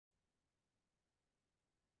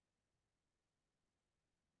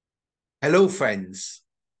Hello, friends.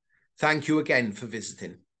 Thank you again for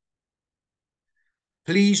visiting.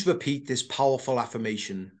 Please repeat this powerful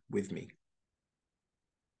affirmation with me.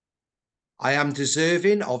 I am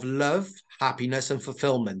deserving of love, happiness, and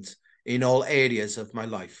fulfillment in all areas of my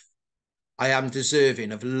life. I am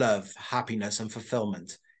deserving of love, happiness, and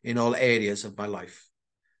fulfillment in all areas of my life.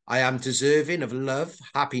 I am deserving of love,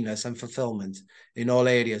 happiness, and fulfillment in all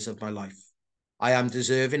areas of my life. I am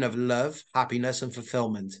deserving of love, happiness, and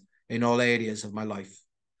fulfillment in all areas of my life.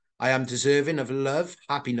 I am deserving of love,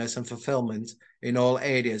 happiness, and fulfillment in all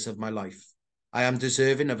areas of my life. I am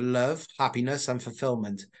deserving of love, happiness, and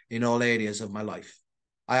fulfillment in all areas of my life.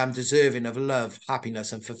 I am deserving of love,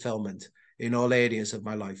 happiness, and fulfillment in all areas of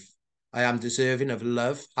my life. I am deserving of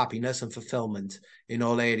love, happiness, and fulfillment in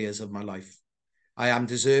all areas of my life. I am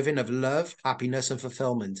deserving of love, happiness, and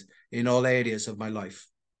fulfillment in all areas of my life.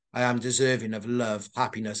 I am deserving of love,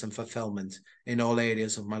 happiness, and fulfillment in all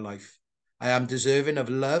areas of my life. I am deserving of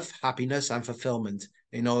love, happiness, and fulfillment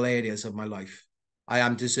in all areas of my life. I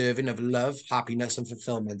am deserving of love, happiness, and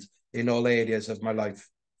fulfillment in all areas of my life.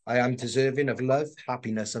 I am deserving of love,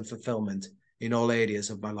 happiness, and fulfillment in all areas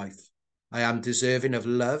of my life. I am deserving of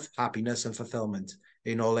love, happiness, and fulfillment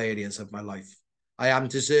in all areas of my life. I am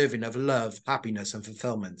deserving of love, happiness, and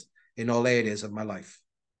fulfillment in all areas of my life.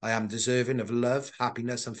 I am deserving of love,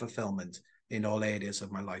 happiness, and fulfillment in all areas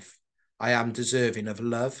of my life. I am deserving of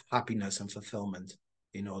love, happiness, and fulfillment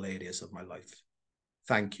in all areas of my life.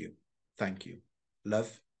 Thank you. Thank you.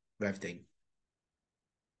 Love, Rev Dane.